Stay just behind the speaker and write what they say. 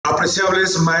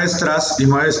Apreciables maestras y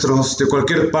maestros de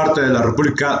cualquier parte de la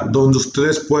República donde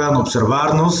ustedes puedan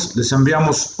observarnos, les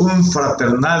enviamos un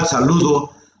fraternal saludo.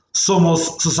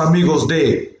 Somos sus amigos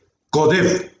de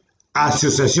CODEEF,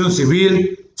 Asociación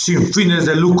Civil sin fines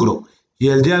de lucro, y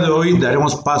el día de hoy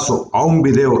daremos paso a un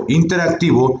video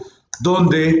interactivo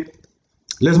donde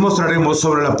les mostraremos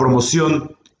sobre la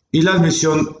promoción y la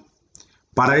admisión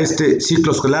para este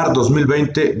ciclo escolar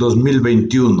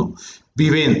 2020-2021.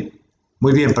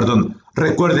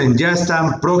 Recuerden, ya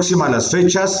están próximas las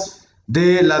fechas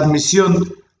de la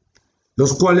admisión,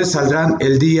 los cuales saldrán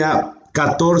el día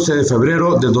 14 de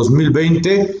febrero de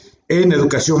 2020 en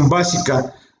educación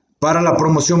básica para la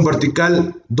promoción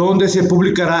vertical, donde se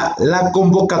publicará la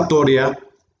convocatoria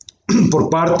por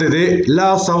parte de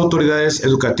las autoridades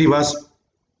educativas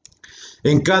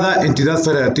en cada entidad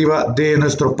federativa de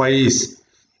nuestro país.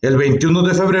 El 21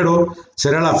 de febrero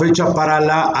será la fecha para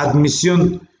la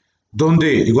admisión,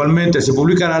 donde igualmente se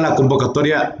publicará la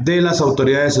convocatoria de las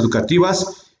autoridades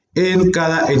educativas en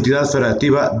cada entidad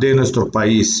federativa de nuestro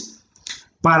país.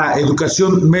 Para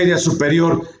educación media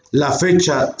superior, la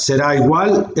fecha será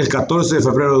igual, el 14 de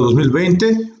febrero de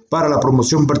 2020, para la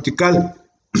promoción vertical.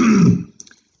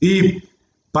 Y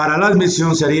para la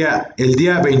admisión sería el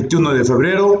día 21 de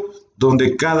febrero,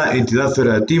 donde cada entidad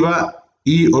federativa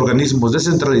y organismos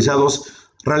descentralizados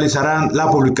realizarán la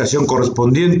publicación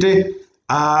correspondiente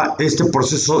a este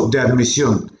proceso de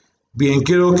admisión. Bien,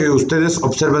 quiero que ustedes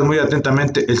observen muy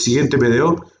atentamente el siguiente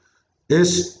video.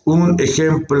 Es un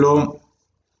ejemplo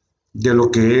de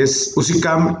lo que es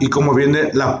UCICAM y cómo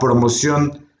viene la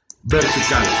promoción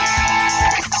vertical.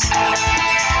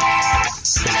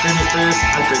 Estén ustedes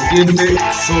al pendiente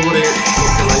sobre lo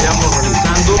que vayamos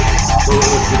realizando, sobre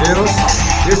los videos.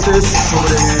 Este es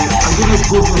sobre algunos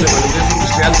cursos de validez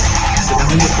oficial que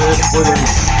también ustedes pueden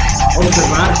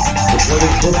observar, que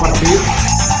pueden compartir.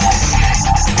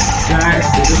 Ya en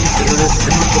videos anteriores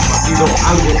hemos compartido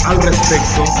algo al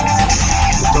respecto,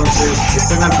 entonces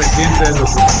estén al pendiente de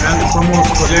nuestro canal. Somos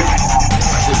CODEEF,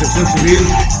 Asociación Civil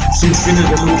sin fines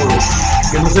de lucro.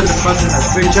 Que no se les pasen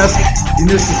las fechas,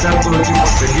 tienes que estar todo el tiempo al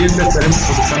pendiente. Estaremos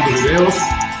publicando videos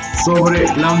sobre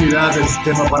la unidad del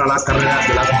sistema para la carrera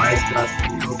de las maestras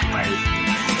y los maestros.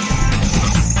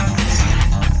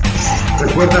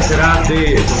 Recuerda, será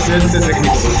de docente,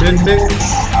 técnico docente,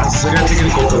 asesoría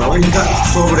técnico pedagógica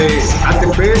sobre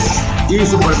ATPs y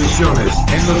supervisiones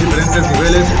en los diferentes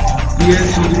niveles y en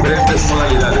sus diferentes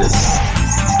modalidades.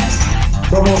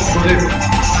 Somos CODEEF,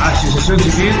 Asociación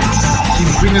Civil sin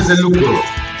fines de lucro.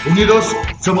 Unidos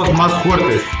somos más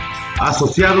fuertes.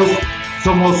 Asociados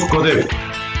somos CODEEF.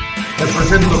 Me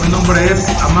presento, mi nombre es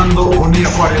Armando Bonilla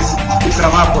Juárez y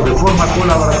trabajo de forma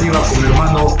colaborativa con mi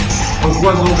hermano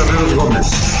Oswaldo Guerreros Gómez.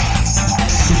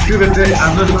 Suscríbete a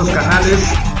nuestros canales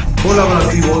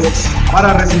colaborativos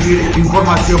para recibir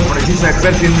información precisa y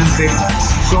pertinente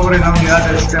sobre la unidad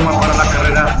del sistema para la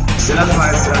carrera de las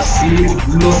maestras y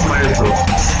los maestros.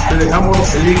 Te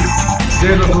dejamos el link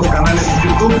de nuestros canales en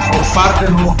YouTube.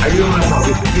 Compártenos, ayúdanos a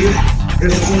difundir.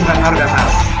 Es un ganar-ganar.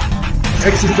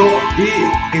 Éxito y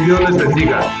que Dios les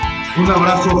bendiga. Un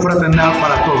abrazo fraternal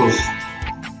para todos.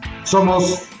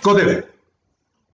 Somos CODEEF.